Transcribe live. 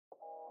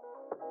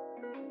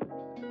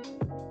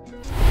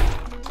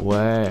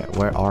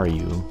Where are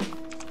you?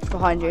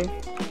 Behind you.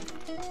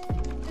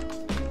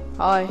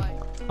 Hi.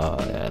 Oh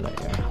yeah, there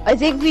you are. I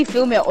think we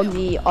film it on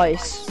the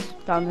ice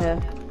down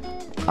here.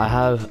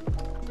 I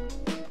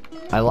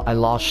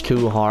lost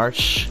 2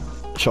 hearts,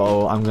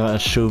 so I'm gonna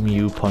assume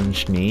you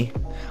punched me.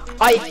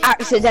 I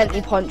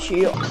accidentally punched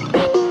you.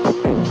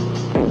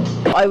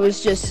 I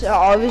was just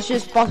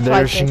butterfly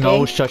There's clicking.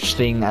 no such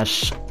thing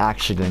as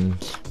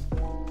accident.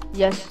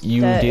 Yes,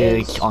 You there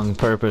did is. it on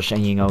purpose,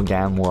 and you know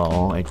damn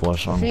well it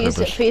was on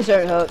purpose. Please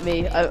don't hurt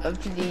me.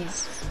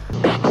 Please.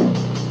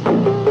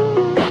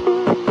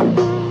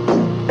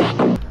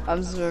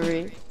 I'm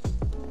sorry.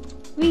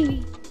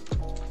 Wee.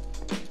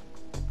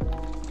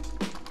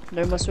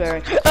 No more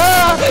swearing.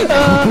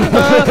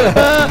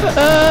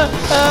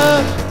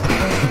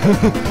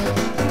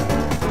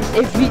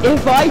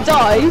 If I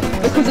die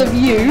because of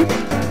you.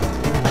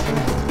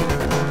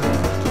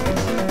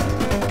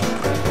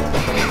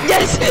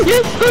 Yes!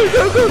 Yes! Go!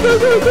 Go! Go! Go!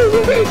 Go! Go!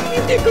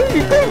 Go! Go!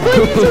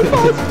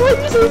 Why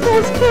are you so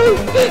fast? Why are you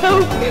so fast?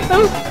 Help! Help!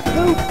 Help!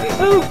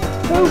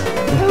 Help! Help!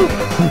 Help!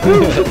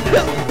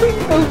 Help!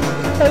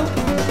 Help!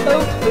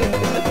 Help!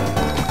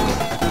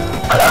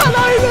 Oh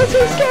no! That's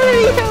so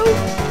scary! Help!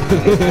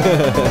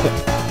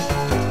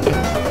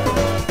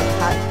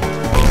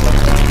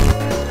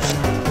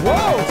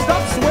 Whoa!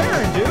 Stop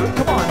swearing, dude!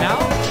 Come on now!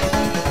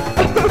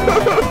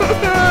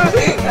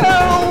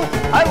 Help!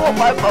 I want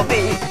my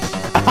puppy!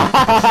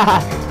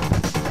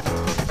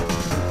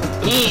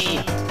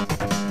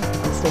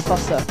 Still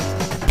faster.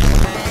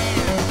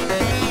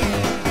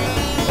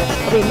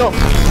 I mean, no.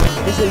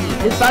 This is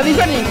family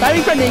friendly.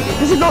 Family friendly.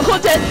 This is not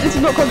content. This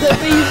is not content.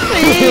 Please,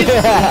 please.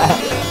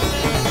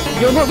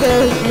 You're not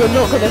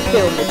gonna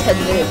film a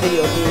 10-minute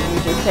video of you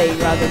just playing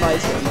random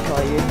items,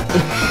 are you?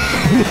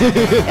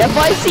 If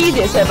I see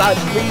this in about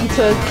 3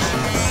 to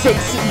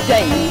 6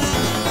 days,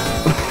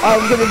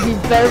 I'm gonna be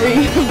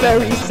very,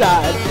 very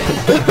sad.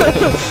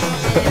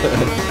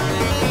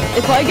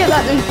 If I get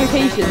that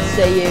notification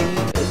saying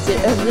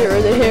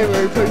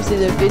FZeroTheHero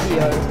posted a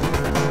video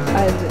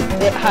and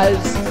it has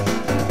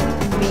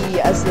me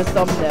as the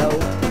thumbnail,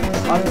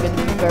 I'm gonna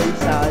be very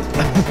sad.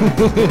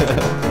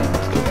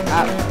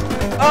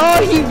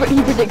 Oh, he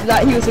predicted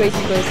that. He was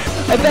waiting for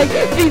us. I beg,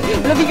 please,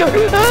 let me go.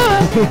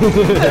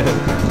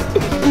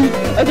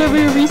 I don't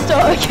want to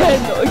restart again,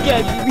 not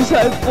again. You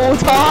restarted 4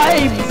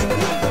 times.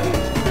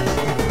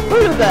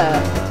 Over there.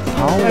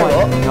 How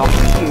I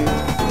knocked you?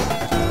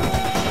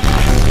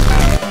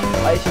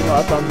 I should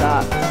not have done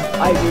that.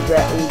 I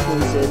regret all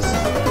choices.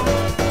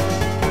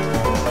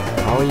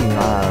 How are you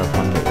not out of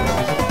 100?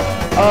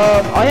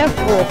 I have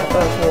 4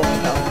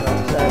 now,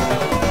 so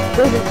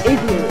there's an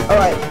igloo.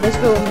 Alright, let's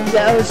go.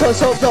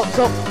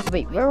 Stop.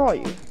 Wait, where are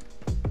you?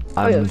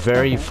 I'm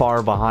very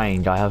far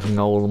behind. I have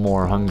no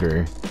more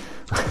hunger.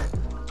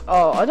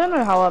 Oh, I don't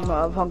know how I'm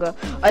out of hunger.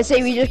 I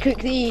say we just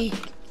quickly.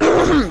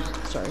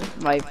 Sorry,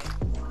 my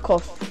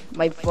cough,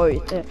 my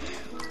voice,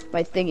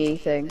 my thingy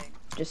thing.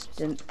 Just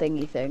didn't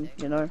thingy thing,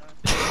 you know.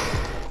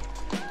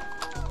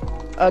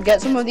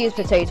 Get some of these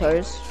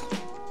potatoes,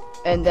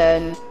 and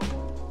then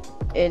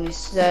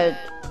instead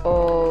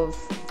of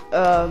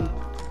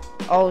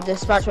I'll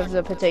dispatch of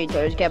the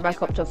potatoes, get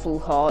back up to full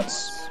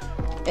hearts,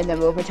 and then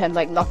we'll pretend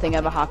like nothing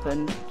ever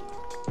happened.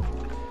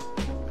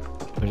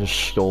 I just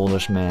stole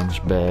this man's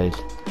bed.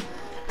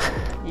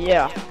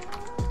 Yeah.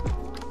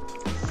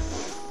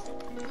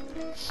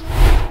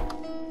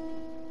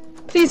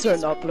 Please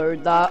don't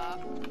upload that.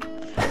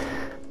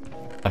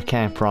 I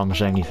can't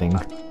promise anything.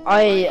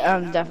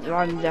 I'm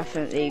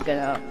definitely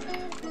gonna.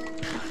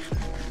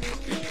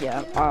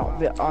 Yeah,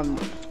 I'm.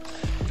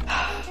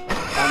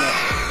 Damn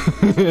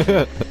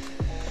it.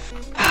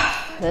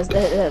 There's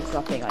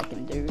nothing I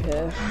can do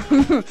here.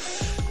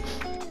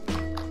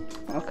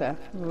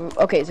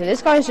 Okay, so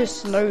this guy's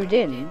just snowed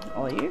in,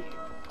 are you?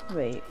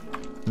 Wait.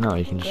 No,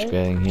 you can just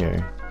get in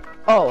here.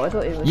 Oh, I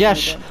thought it was.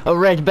 Yes, a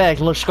red bed.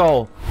 Let's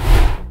go.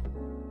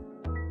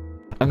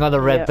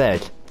 Another red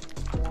bed.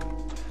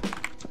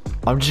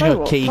 I'm just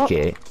gonna take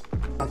it.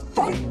 A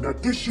fine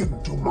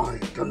addition to my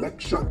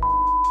collection.